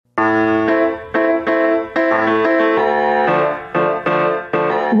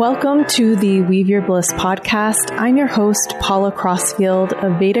Welcome to the Weave Your Bliss podcast. I'm your host, Paula Crossfield,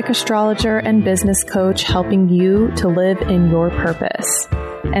 a Vedic astrologer and business coach, helping you to live in your purpose.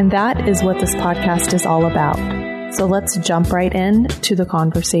 And that is what this podcast is all about. So let's jump right in to the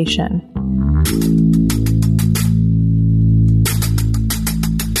conversation.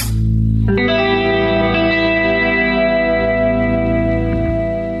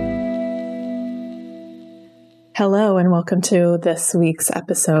 Hello, and welcome to this week's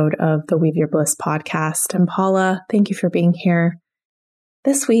episode of the Weave Your Bliss podcast. I'm Paula. Thank you for being here.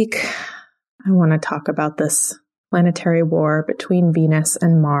 This week, I want to talk about this planetary war between Venus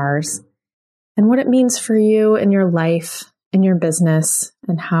and Mars and what it means for you in your life, in your business,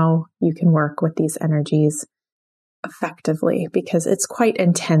 and how you can work with these energies effectively, because it's quite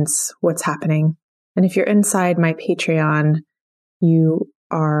intense what's happening. And if you're inside my Patreon, you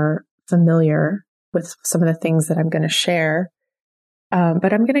are familiar with some of the things that I'm going to share.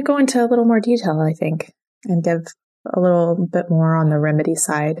 But I'm going to go into a little more detail, I think, and give a little bit more on the remedy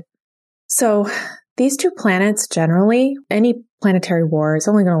side. So these two planets, generally, any planetary war is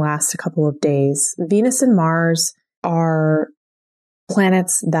only going to last a couple of days. Venus and Mars are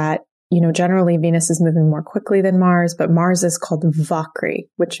planets that, generally Venus is moving more quickly than Mars, but Mars is called Vakri,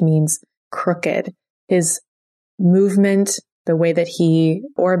 which means crooked. His movement, the way that he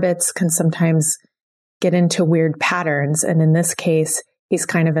orbits, can sometimes get into weird patterns. And in this case, he's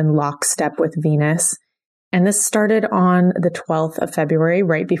kind of in lockstep with Venus. And this started on the 12th of February,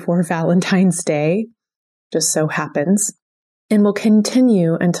 right before Valentine's Day, just so happens, and will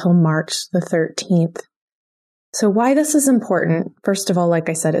continue until March the 13th. So why this is important, first of all, like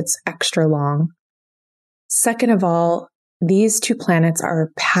I said, it's extra long. Second of all, these two planets are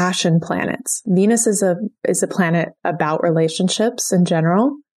passion planets. Venus is a planet about relationships in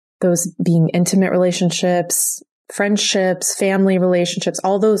general, those being intimate relationships, friendships, family relationships,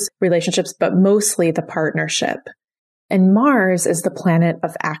 all those relationships, but mostly the partnership. And Mars is the planet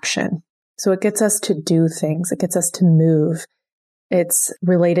of action. So it gets us to do things. It gets us to move. It's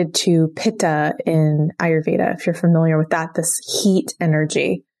related to Pitta in Ayurveda, if you're familiar with that, this heat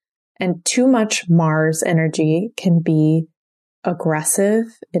energy. And too much Mars energy can be aggressive,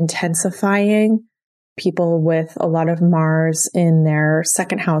 intensifying. People with a lot of Mars in their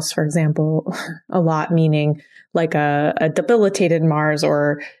second house, for example, a lot meaning like a debilitated Mars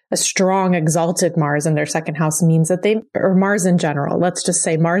or a strong, exalted Mars in their second house means that or Mars in general, let's just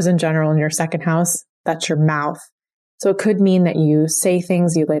say Mars in general in your second house, that's your mouth. So it could mean that you say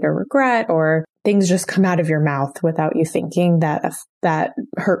things you later regret, or things just come out of your mouth without you thinking that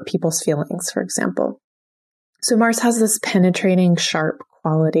hurt people's feelings, for example. So Mars has this penetrating, sharp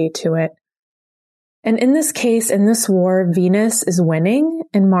quality to it. And in this case, in this war, Venus is winning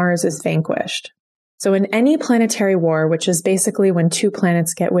and Mars is vanquished. So in any planetary war, which is basically when two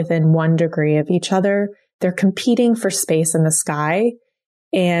planets get within 1 degree of each other, they're competing for space in the sky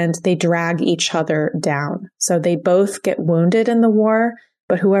and they drag each other down. So they both get wounded in the war,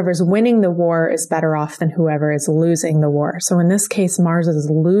 but whoever's winning the war is better off than whoever is losing the war. So in this case, Mars is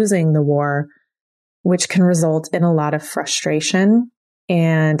losing the war, which can result in a lot of frustration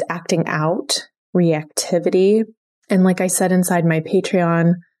and acting out, reactivity. And like I said inside my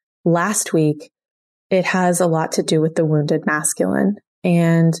Patreon last week, it has a lot to do with the wounded masculine.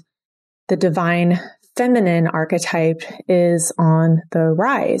 And the divine feminine archetype is on the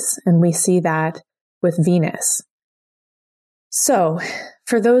rise. And we see that with Venus. So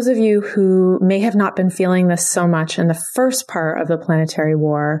for those of you who may have not been feeling this so much in the first part of the planetary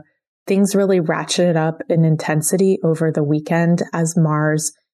war, things really ratcheted up in intensity over the weekend as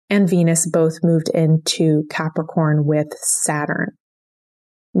Mars and Venus both moved into Capricorn with Saturn.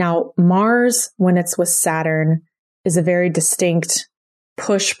 Now, Mars, when it's with Saturn, is a very distinct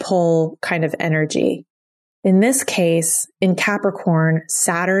push-pull kind of energy. In this case, in Capricorn,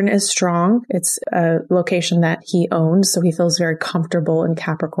 Saturn is strong. It's a location that he owns, so he feels very comfortable in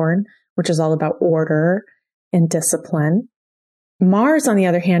Capricorn, which is all about order and discipline. Mars, on the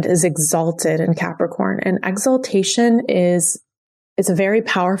other hand, is exalted in Capricorn, and exaltation it's a very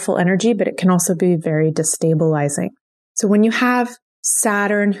powerful energy, but it can also be very destabilizing. So when you have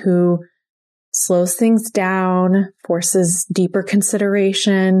Saturn who slows things down, forces deeper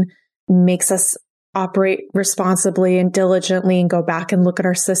consideration, makes us operate responsibly and diligently and go back and look at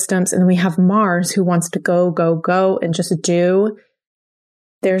our systems, and then we have Mars who wants to go, go, go and just do,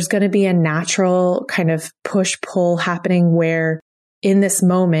 there's going to be a natural kind of push-pull happening where in this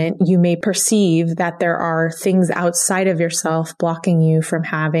moment, you may perceive that there are things outside of yourself blocking you from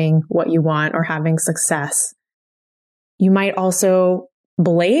having what you want or having success. You might also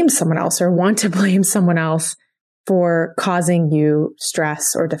blame someone else or want to blame someone else for causing you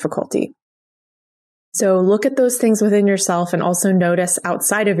stress or difficulty. So look at those things within yourself and also notice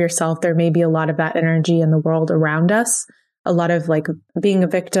outside of yourself, there may be a lot of that energy in the world around us, a lot of like being a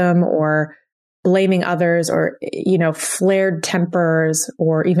victim or blaming others or, flared tempers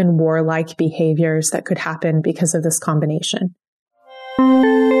or even warlike behaviors that could happen because of this combination.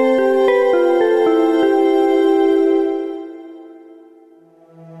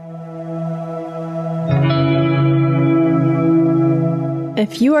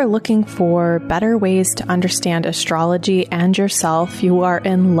 If you are looking for better ways to understand astrology and yourself, you are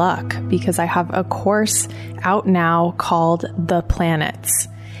in luck because I have a course out now called The Planets.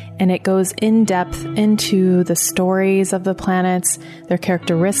 And it goes in depth into the stories of the planets, their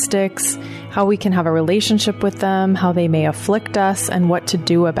characteristics, how we can have a relationship with them, how they may afflict us, and what to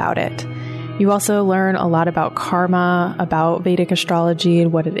do about it. You also learn a lot about karma, about Vedic astrology,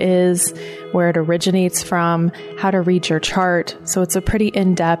 what it is, where it originates from, how to read your chart. So it's a pretty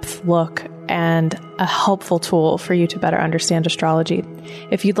in-depth look and a helpful tool for you to better understand astrology.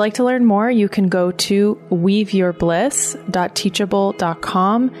 If you'd like to learn more, you can go to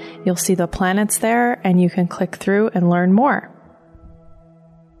weaveyourbliss.teachable.com. You'll see the planets there and you can click through and learn more.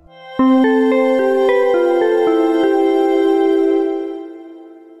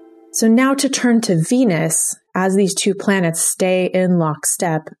 So now to turn to Venus, as these two planets stay in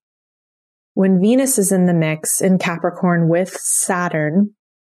lockstep. When Venus is in the mix in Capricorn with Saturn,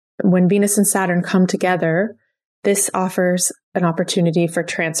 when Venus and Saturn come together, this offers an opportunity for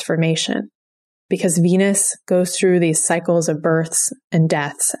transformation because Venus goes through these cycles of births and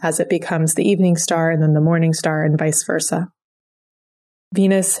deaths as it becomes the evening star and then the morning star and vice versa.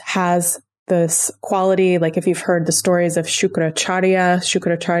 Venus has this quality, like if you've heard the stories of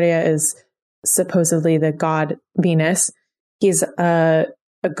Shukracharya is supposedly the god Venus. He's a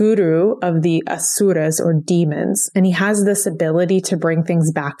guru of the asuras or demons, and he has this ability to bring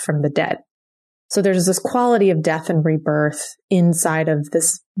things back from the dead. So there's this quality of death and rebirth inside of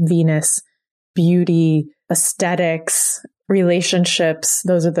this Venus, beauty, aesthetics, relationships.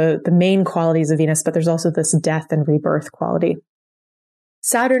 Those are the main qualities of Venus, but there's also this death and rebirth quality.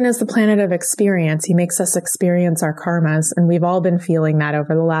 Saturn is the planet of experience. He makes us experience our karmas, and we've all been feeling that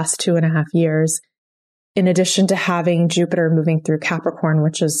over the last 2.5 years. In addition to having Jupiter moving through Capricorn,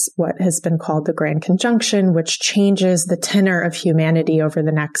 which is what has been called the Grand Conjunction, which changes the tenor of humanity over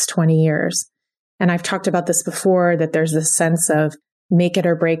the next 20 years. And I've talked about this before, that there's this sense of make it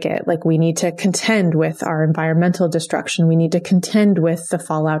or break it. Like we need to contend with our environmental destruction. We need to contend with the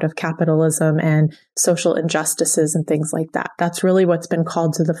fallout of capitalism and social injustices and things like that. That's really what's been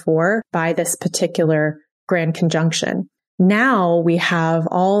called to the fore by this particular Grand Conjunction. Now we have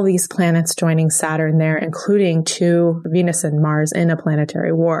all these planets joining Saturn there, including 2 Venus and Mars in a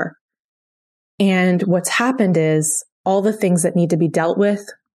planetary war. And what's happened is all the things that need to be dealt with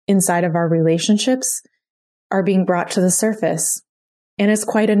inside of our relationships are being brought to the surface. And it's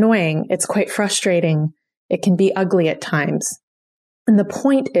quite annoying. It's quite frustrating. It can be ugly at times. And the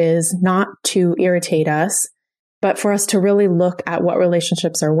point is not to irritate us, but for us to really look at what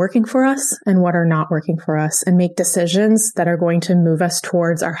relationships are working for us and what are not working for us and make decisions that are going to move us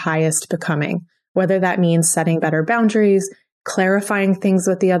towards our highest becoming, whether that means setting better boundaries, clarifying things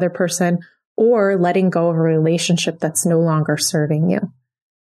with the other person, or letting go of a relationship that's no longer serving you.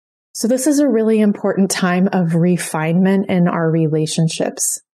 So this is a really important time of refinement in our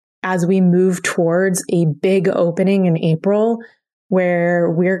relationships as we move towards a big opening in April where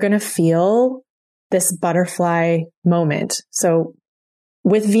we're going to feel this butterfly moment. So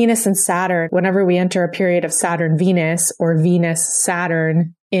with Venus and Saturn, whenever we enter a period of Saturn-Venus or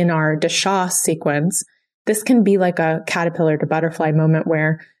Venus-Saturn in our Dasha sequence, this can be like a caterpillar to butterfly moment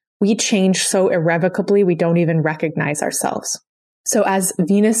where we change so irrevocably we don't even recognize ourselves. So as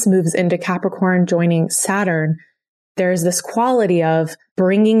Venus moves into Capricorn, joining Saturn, there's this quality of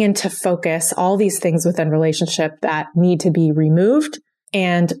bringing into focus all these things within relationship that need to be removed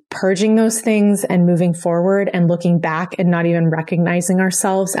and purging those things and moving forward and looking back and not even recognizing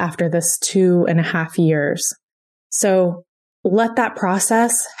ourselves after this 2.5 years. So let that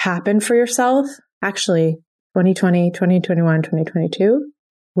process happen for yourself. Actually, 2020, 2021, 2022.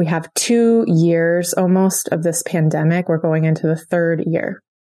 We have 2 years almost of this pandemic. We're going into the 3rd year.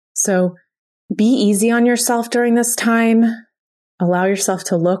 So be easy on yourself during this time. Allow yourself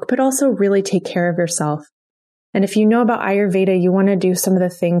to look, but also really take care of yourself. And if you know about Ayurveda, you want to do some of the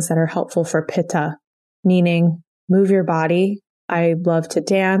things that are helpful for Pitta, meaning move your body. I love to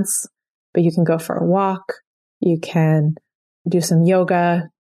dance, but you can go for a walk. You can do some yoga,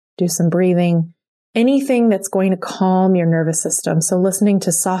 do some breathing, anything that's going to calm your nervous system. So listening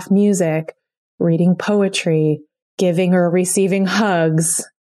to soft music, reading poetry, giving or receiving hugs,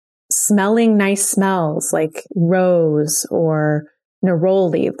 smelling nice smells like rose or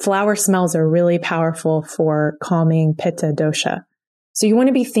neroli. Flower smells are really powerful for calming Pitta dosha. So you want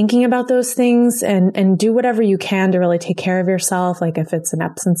to be thinking about those things and do whatever you can to really take care of yourself. Like if it's an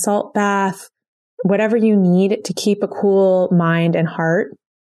Epsom salt bath, whatever you need to keep a cool mind and heart.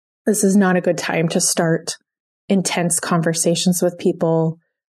 This is not a good time to start intense conversations with people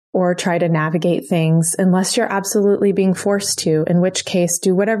or try to navigate things unless you're absolutely being forced to, in which case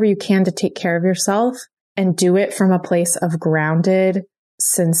do whatever you can to take care of yourself and do it from a place of grounded,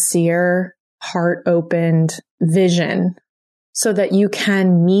 sincere, heart-opened vision so that you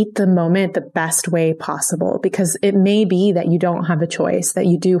can meet the moment the best way possible. Because it may be that you don't have a choice, that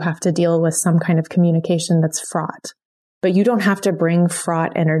you do have to deal with some kind of communication that's fraught, but you don't have to bring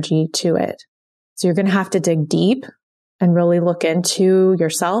fraught energy to it. So you're going to have to dig deep and really look into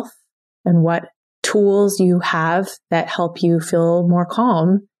yourself and what tools you have that help you feel more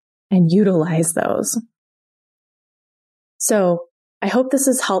calm and utilize those. So I hope this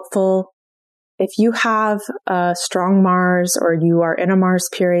is helpful. If you have a strong Mars or you are in a Mars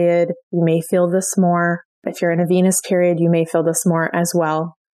period, you may feel this more. If you're in a Venus period, you may feel this more as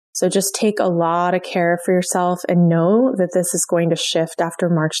well. So just take a lot of care for yourself and know that this is going to shift after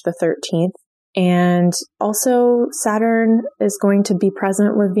March the 13th. And also Saturn is going to be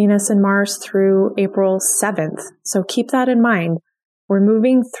present with Venus and Mars through April 7th. So keep that in mind. We're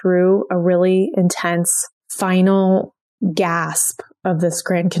moving through a really intense final gasp of this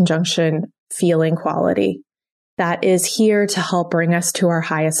grand conjunction feeling quality that is here to help bring us to our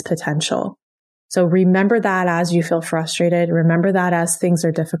highest potential. So remember that as you feel frustrated, remember that as things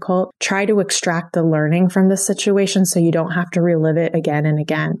are difficult, try to extract the learning from this situation so you don't have to relive it again and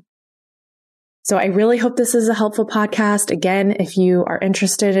again. So I really hope this is a helpful podcast. Again, if you are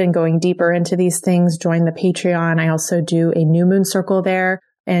interested in going deeper into these things, join the Patreon. I also do a new moon circle there.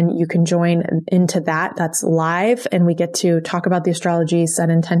 And you can join into that. That's live. And we get to talk about the astrology, set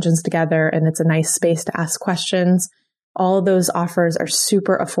intentions together. And it's a nice space to ask questions. All of those offers are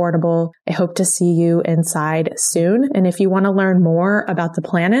super affordable. I hope to see you inside soon. And if you want to learn more about the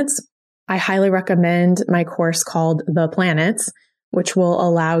planets, I highly recommend my course called The Planets, which will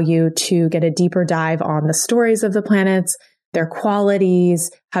allow you to get a deeper dive on the stories of the planets, their qualities,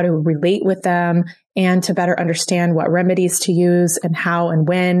 how to relate with them, and to better understand what remedies to use and how and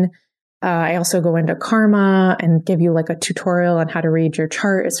when. I also go into karma and give you like a tutorial on how to read your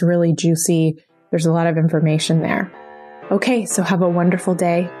chart. It's really juicy. There's a lot of information there. Okay, so have a wonderful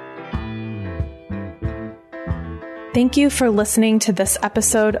day. Thank you for listening to this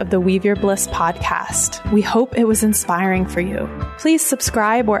episode of the Weave Your Bliss podcast. We hope it was inspiring for you. Please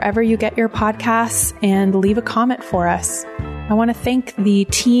subscribe wherever you get your podcasts and leave a comment for us. I want to thank the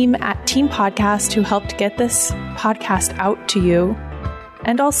team at Team Podcast who helped get this podcast out to you,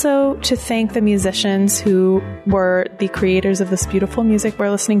 and also to thank the musicians who were the creators of this beautiful music we're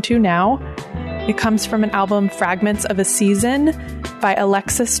listening to now. It comes from an album, Fragments of a Season, by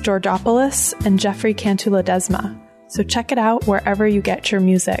Alexis Georgopoulos and Jeffrey Cantuladesma. So check it out wherever you get your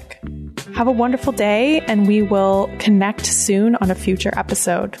music. Have a wonderful day, and we will connect soon on a future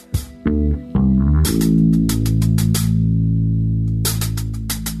episode.